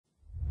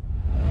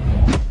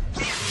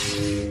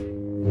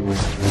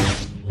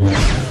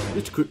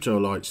It's Crypto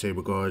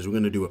Lightsaber, guys. We're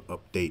going to do an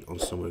update on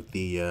some of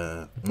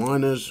the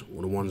miners,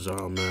 or the ones that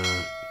I'm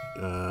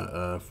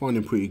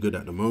finding pretty good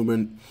at the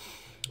moment.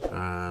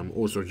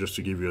 Also, just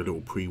to give you a little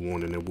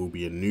pre-warning, there will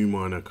be a new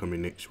miner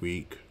coming next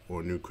week,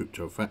 or a new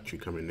crypto factory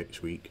coming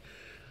next week,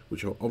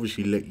 which I'll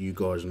obviously let you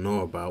guys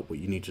know about, but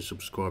you need to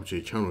subscribe to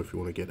the channel if you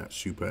want to get that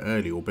super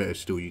early, or better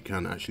still, you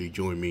can actually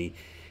join me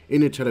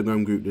in the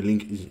Telegram group. The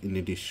link is in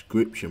the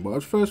description. But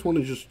I first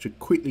wanted just to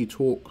quickly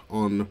talk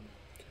on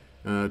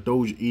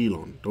Doge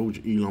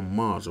ELON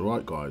Mars,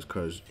 alright guys,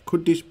 because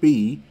could this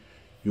be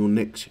your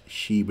next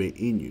Shiba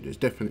Inu? There's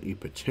definitely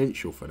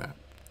potential for that.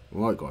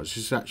 Alright guys, this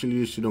is actually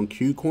listed on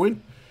KuCoin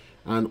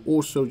and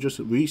also just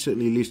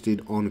recently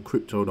listed on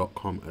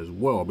crypto.com as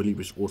well. I believe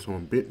it's also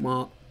on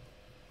Bitmart.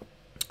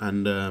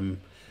 And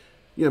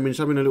yeah, I mean, it's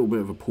having a little bit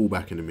of a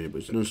pullback in a minute, but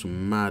it's done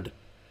some mad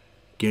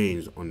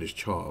gains on this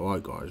chart,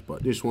 alright guys.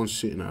 But this one's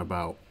sitting at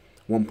about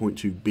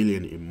 1.2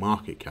 billion in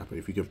market cap, and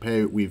if you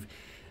compare it with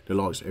the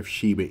likes of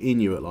Shiba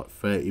Inu at like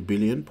 30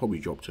 billion, probably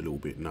dropped a little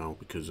bit now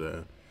because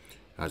it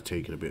has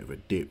taken a bit of a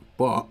dip.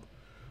 But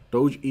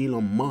Doge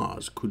ELON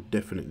Mars could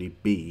definitely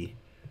be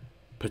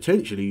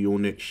potentially your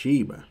next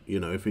Shiba. You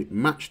know, if it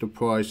matched the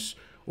price,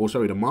 or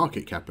sorry, the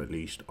market cap at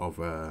least of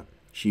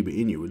Shiba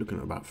Inu, we're looking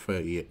at about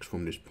 30x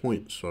from this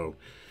point. So,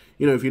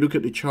 you know, if you look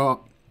at the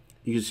chart,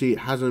 you can see it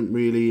hasn't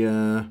really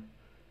you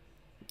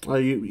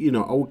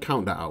know, I would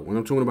count that out. When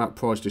I'm talking about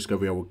price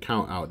discovery, I would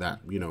count out that,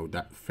 you know,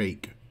 that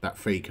fake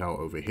out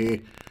over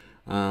here.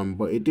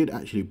 But it did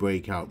actually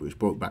break out, but it's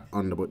broke back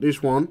under. But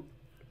this one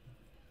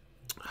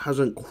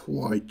hasn't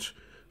quite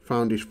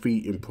found its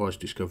feet in price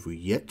discovery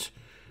yet.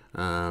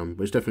 But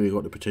it's definitely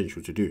got the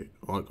potential to do it.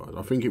 Alright guys,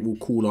 I think it will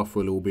cool off for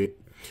a little bit.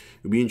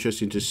 It'll be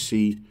interesting to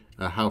see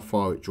how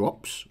far it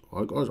drops.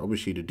 Alright guys,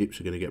 obviously the dips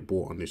are going to get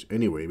bought on this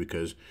anyway,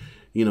 because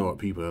you know what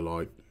people are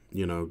like.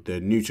 You know, they're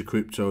new to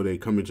crypto, they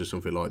come into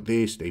something like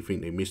this, they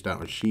think they missed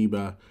out on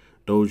Shiba,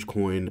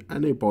 Dogecoin,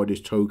 and they buy this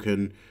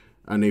token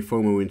and they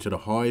FOMO into the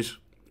highs.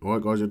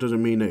 Alright guys, it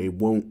doesn't mean that it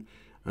won't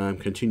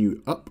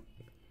continue up.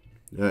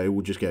 It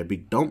will just get a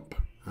big dump,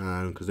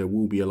 because there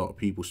will be a lot of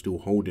people still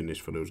holding this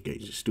for those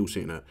gains. It's still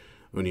sitting at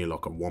only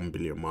like a 1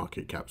 billion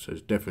market cap, so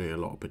there's definitely a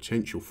lot of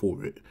potential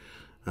for it.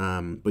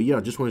 But yeah,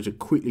 I just wanted to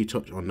quickly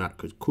touch on that,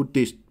 because could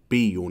this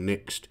be your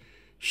next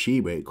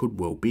Shiba? It could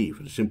well be,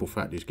 for the simple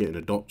fact it's getting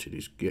adopted,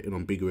 it's getting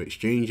on bigger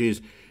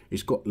exchanges,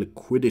 it's got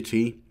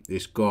liquidity,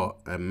 it's got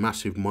a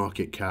massive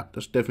market cap.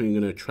 That's definitely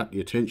going to attract the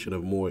attention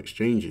of more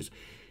exchanges,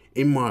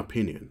 in my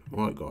opinion.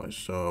 Alright guys,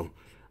 so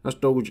that's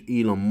Doge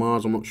ELON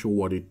Mars. I'm not sure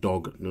why the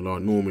dog, you know,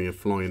 like normally a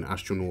flying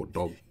astronaut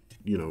dog,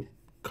 you know,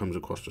 comes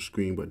across the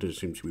screen, but it doesn't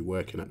seem to be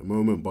working at the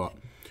moment. But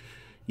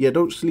yeah,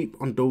 don't sleep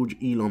on Doge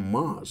ELON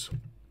Mars.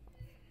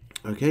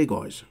 Okay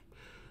guys,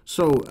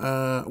 so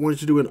I wanted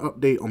to do an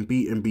update on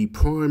BNB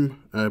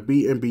Prime.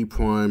 BNB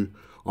Prime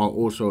are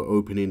also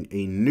opening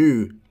a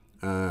new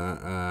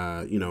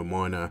you know,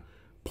 miner,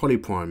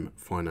 Polyprime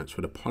Finance,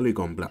 for the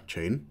Polygon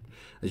blockchain.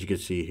 As you can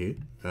see here,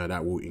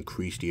 that will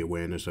increase the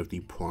awareness of the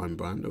Prime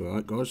brand.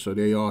 Alright guys, so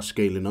they are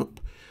scaling up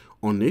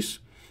on this,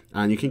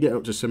 and you can get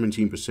up to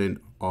 17%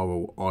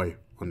 ROI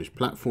on this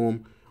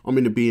platform. I'm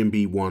in the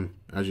BNB one.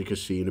 As you can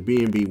see, in the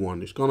BNB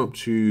one, it's gone up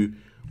to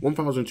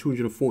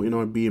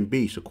 1,249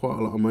 BNB, so quite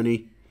a lot of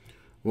money.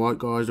 Right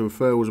guys, the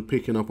referrals are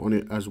picking up on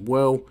it as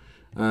well.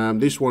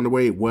 This one, the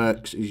way it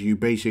works is you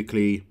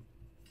basically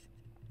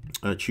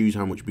choose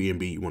how much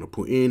BNB you want to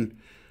put in.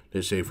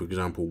 Let's say, for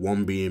example,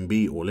 1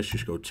 BNB, or let's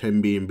just go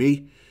 10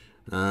 BNB,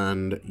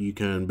 and you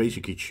can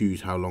basically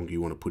choose how long you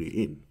want to put it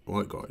in.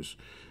 Right guys,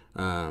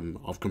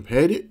 I've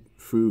compared it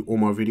through all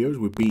my videos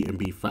with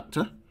BNB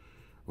Factor.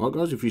 Right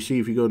guys, if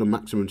you go the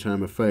maximum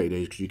term of 30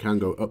 days, because you can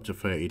go up to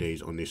 30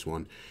 days on this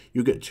one,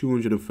 you get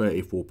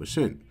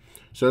 234%.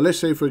 So let's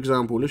say, for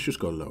example, let's just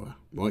go lower,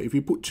 right? If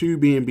you put 2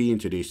 BNB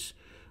into this,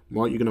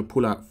 right, you're going to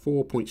pull out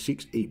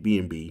 4.68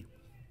 BNB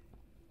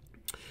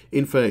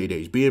in 30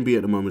 days. BNB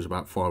at the moment is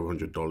about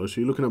 $500, so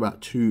you're looking at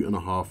about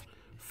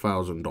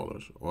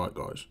 $2,500. All right,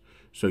 guys.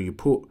 So you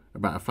put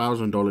about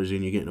 $1,000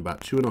 in, you're getting about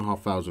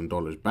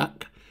 $2,500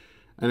 back,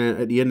 and then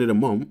at the end of the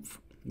month,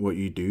 what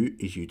you do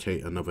is you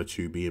take another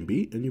 2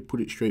 BNB and you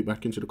put it straight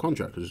back into the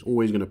contract, because it's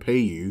always going to pay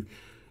you.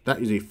 That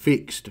is a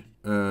fixed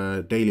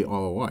daily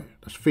ROI.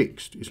 That's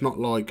fixed. It's not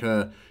like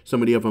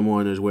some of the other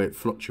miners where it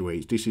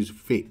fluctuates. This is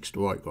fixed,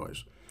 right,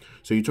 guys?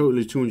 So your total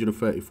is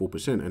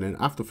 234%, and then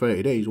after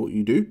 30 days, what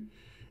you do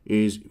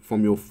is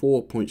from your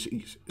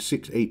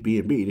 4.68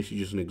 BNB, this is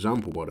just an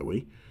example, by the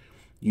way,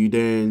 you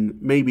then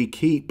maybe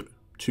keep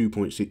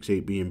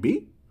 2.68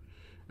 BNB,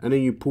 and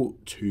then you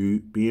put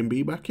 2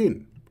 BNB back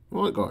in.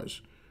 All right,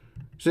 guys.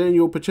 So then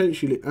you're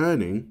potentially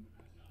earning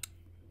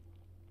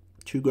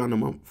 $2,000 a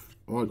month.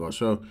 All right, guys.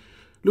 So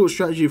little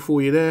strategy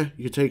for you there.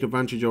 You can take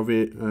advantage of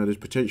it. There's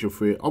potential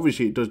for it.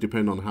 Obviously, it does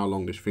depend on how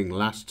long this thing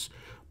lasts.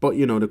 But,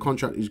 you know, the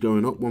contract is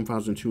going up,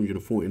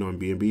 1,249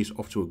 BNB. It's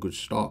off to a good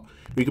start.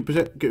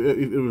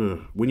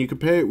 When you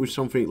compare it with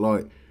something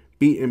like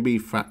BNB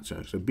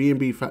Factor, so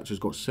BNB Factor's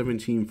got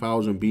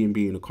 17,000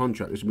 BNB in the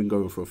contract. It's been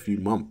going for a few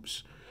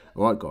months.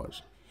 All right,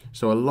 guys.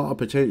 So a lot of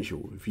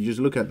potential if you just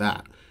look at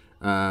that.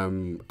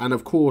 And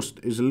of course,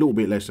 it's a little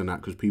bit less than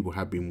that because people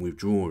have been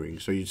withdrawing.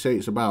 So you'd say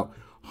it's about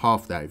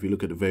half that if you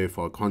look at the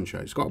verified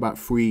contract. It's got about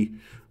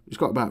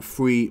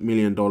 $3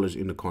 million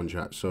in the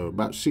contract. So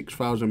about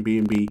 6,000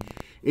 BNB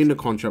in the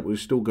contract, but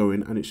it's still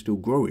going and it's still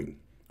growing.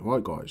 All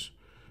right, guys.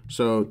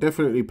 So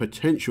definitely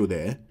potential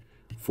there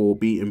for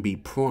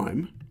BNB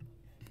Prime.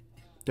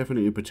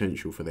 Definitely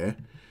potential for there.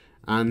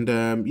 And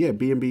yeah,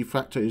 BNB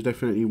Factor is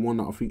definitely one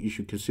that I think you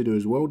should consider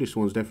as well. This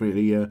one's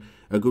definitely a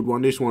good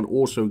one. This one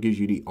also gives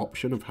you the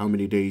option of how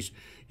many days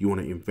you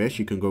want to invest.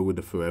 You can go with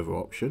the forever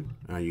option.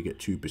 You get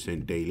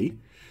 2% daily.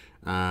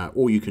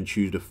 Or you can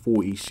choose the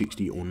 40,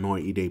 60 or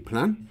 90 day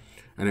plan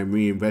and then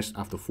reinvest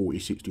after 40,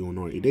 60 or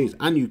 90 days.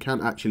 And you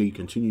can actually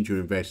continue to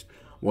invest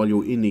while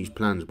you're in these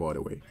plans, by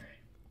the way.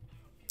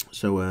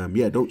 So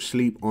yeah, don't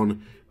sleep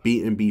on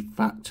BNB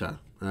Factor.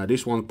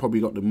 This one's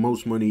probably got the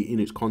most money in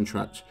its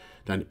contracts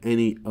than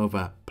any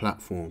other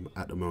platform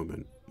at the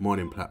moment,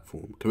 mining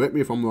platform. Correct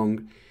me if I'm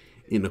wrong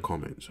in the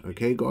comments,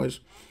 okay, guys?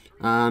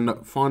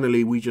 And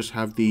finally, we just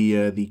have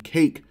the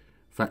cake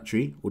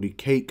factory or the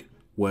cake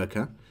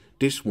worker.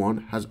 This one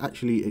has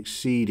actually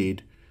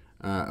exceeded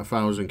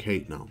 1,000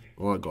 cake now.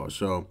 All right, guys.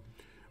 So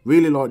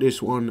really like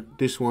this one.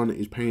 This one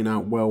is paying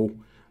out well.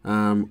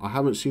 I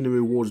haven't seen the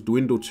rewards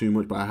dwindle too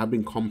much, but I have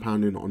been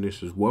compounding on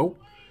this as well.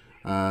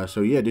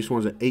 So yeah, this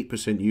one's an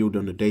 8% yield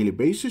on a daily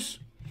basis.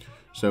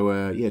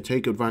 So yeah,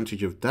 take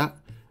advantage of that.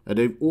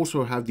 They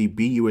also have the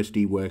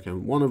BUSD worker,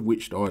 one of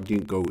which I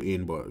didn't go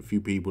in, but a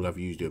few people have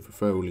used it.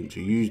 Referral link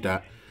to use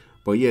that.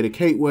 But yeah, the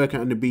cake worker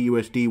and the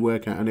BUSD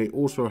worker, and they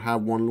also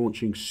have one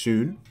launching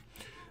soon,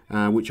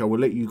 which I will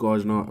let you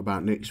guys know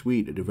about next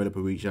week. The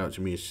developer reached out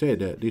to me and said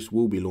that this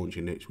will be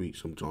launching next week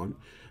sometime.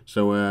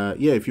 So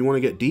yeah, if you want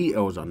to get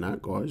details on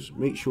that, guys,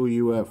 make sure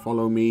you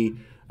follow me.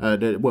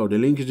 The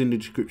link is in the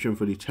description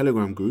for the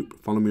Telegram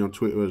group. Follow me on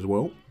Twitter as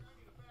well.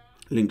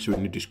 Links are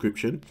in the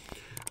description.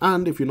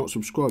 And if you're not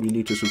subscribed, you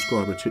need to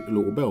subscribe and tick the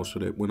little bell so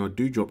that when I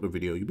do drop the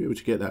video, you'll be able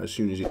to get that as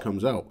soon as it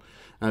comes out.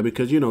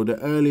 Because, you know, the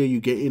earlier you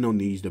get in on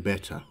these, the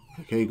better.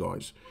 Okay,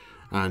 guys.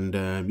 And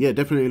yeah,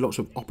 definitely lots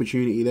of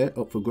opportunity there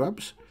up for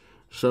grabs.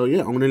 So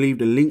yeah, I'm going to leave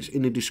the links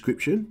in the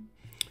description.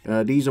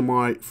 These are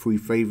my 3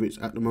 favorites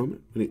at the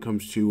moment when it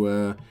comes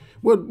to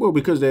well,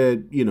 because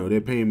they're, you know,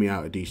 they're paying me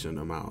out a decent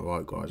amount,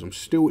 right, guys? I'm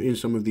still in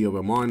some of the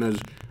other miners,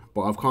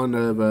 but I've kind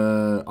of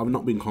I've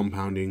not been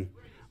compounding.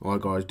 All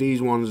right, guys,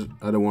 these ones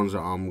are the ones that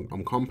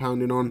I'm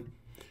compounding on.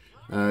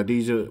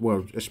 These are,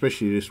 well,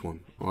 especially this one,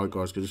 all right,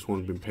 guys, because this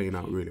one's been paying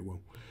out really well.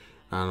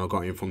 And I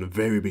got in from the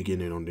very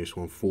beginning on this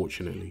one,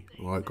 fortunately.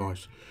 All right,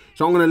 guys.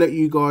 So I'm going to let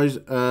you guys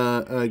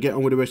get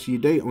on with the rest of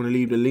your day. I'm going to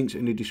leave the links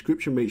in the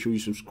description. Make sure you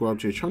subscribe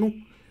to the channel.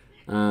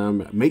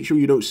 Make sure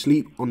you don't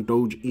sleep on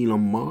Doge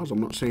ELON Mars. I'm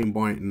not saying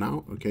buy it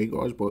now, okay,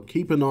 guys, but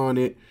keep an eye on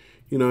it.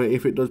 You know,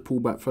 if it does pull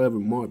back further,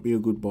 it might be a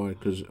good buy.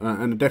 Because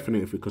and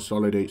definitely if it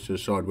consolidates to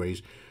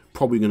sideways,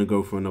 probably going to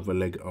go for another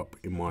leg up,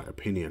 in my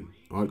opinion.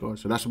 All right,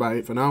 guys. So that's about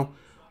it for now.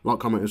 Like,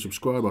 comment, and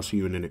subscribe. I'll see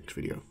you in the next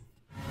video.